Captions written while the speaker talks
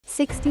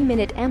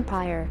60-Minute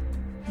Empire.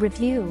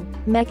 Review,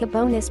 Mega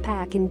Bonus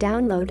Pack in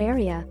Download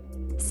Area.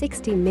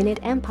 60-Minute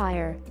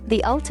Empire,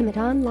 the ultimate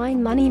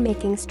online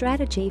money-making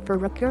strategy for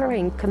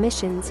recurring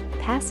commissions,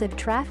 passive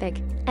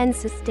traffic, and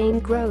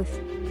sustained growth.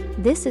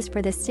 This is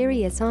for the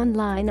serious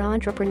online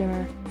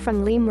entrepreneur.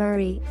 From Lee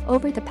Murray.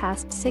 Over the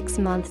past 6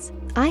 months,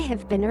 I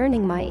have been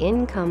earning my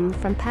income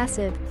from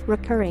passive,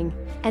 recurring,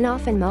 and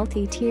often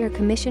multi-tier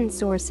commission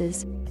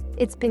sources.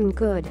 It's been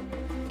good.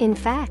 In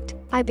fact,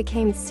 I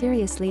became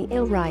seriously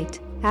ill right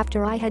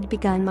after I had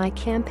begun my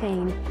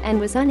campaign and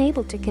was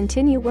unable to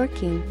continue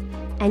working.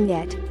 And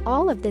yet,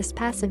 all of this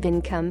passive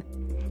income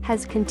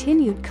has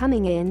continued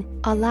coming in,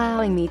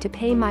 allowing me to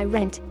pay my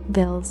rent,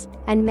 bills,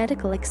 and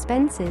medical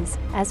expenses,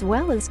 as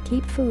well as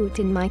keep food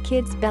in my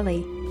kids'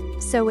 belly.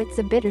 So it's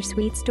a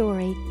bittersweet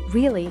story,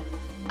 really.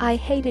 I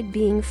hated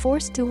being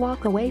forced to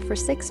walk away for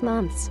 6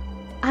 months.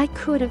 I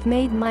could have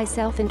made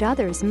myself and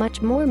others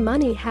much more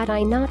money had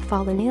I not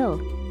fallen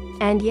ill.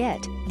 And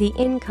yet, the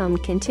income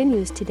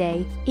continues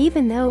today.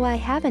 Even though I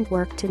haven't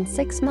worked in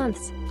 6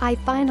 months, I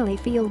finally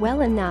feel well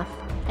enough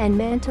and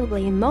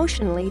mentally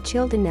emotionally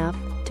chilled enough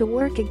to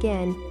work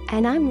again,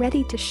 and I'm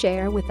ready to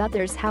share with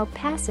others how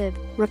passive,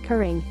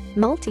 recurring,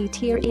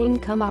 multi-tier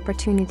income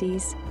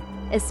opportunities,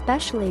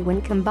 especially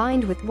when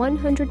combined with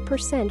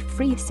 100%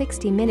 free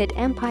 60-Minute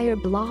Empire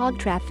blog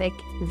traffic,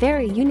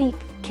 very unique,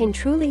 can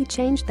truly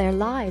change their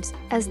lives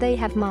as they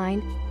have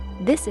mine.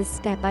 This is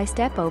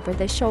step-by-step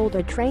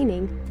over-the-shoulder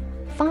training.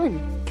 Fun,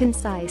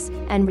 concise,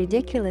 and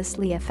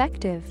ridiculously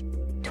effective.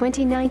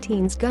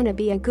 2019's gonna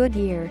be a good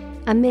year,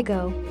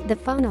 amigo. The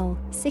funnel,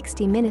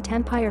 60-Minute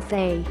Empire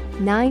Fay,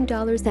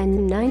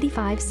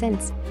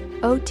 $9.95.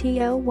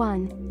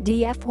 OTO1,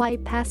 DFY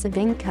Passive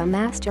Income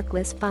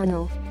Masterclass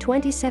Funnel,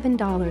 $27.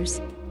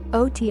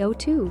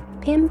 OTO2,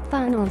 PIM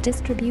Funnel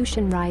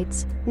Distribution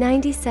Rights,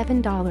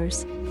 $97.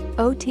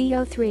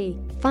 OTO3,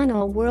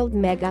 Funnel World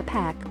Mega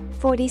Pack,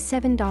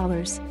 $47.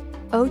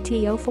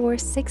 OTO4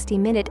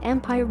 60-Minute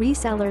Empire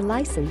Reseller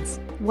License,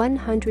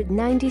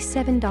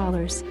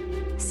 $197.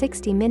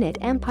 60-Minute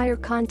Empire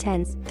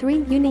Contents,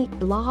 3 unique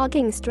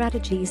blogging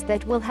strategies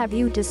that will have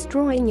you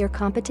destroying your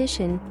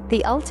competition.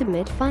 The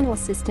ultimate funnel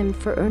system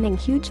for earning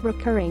huge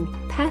recurring,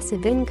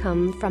 passive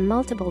income from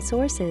multiple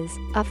sources.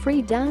 A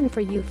free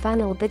done-for-you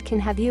funnel that can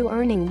have you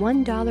earning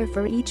 $1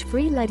 for each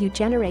free lead you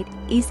generate.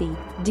 Easy,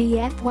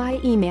 DFY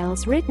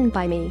emails written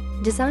by me,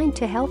 designed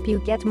to help you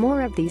get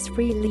more of these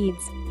free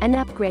leads and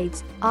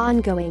upgrades.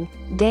 Ongoing,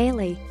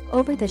 daily,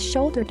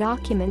 over-the-shoulder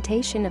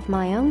documentation of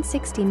my own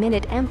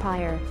 60-Minute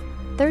Empire.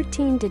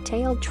 13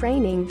 detailed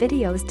training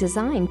videos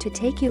designed to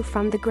take you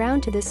from the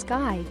ground to the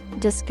sky.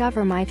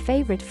 Discover my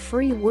favorite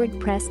free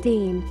WordPress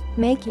theme.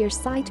 Make your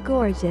site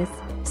gorgeous.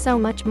 So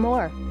much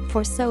more,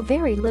 for so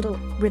very little.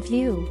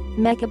 Review,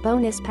 Mega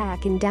Bonus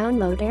Pack in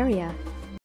Download Area.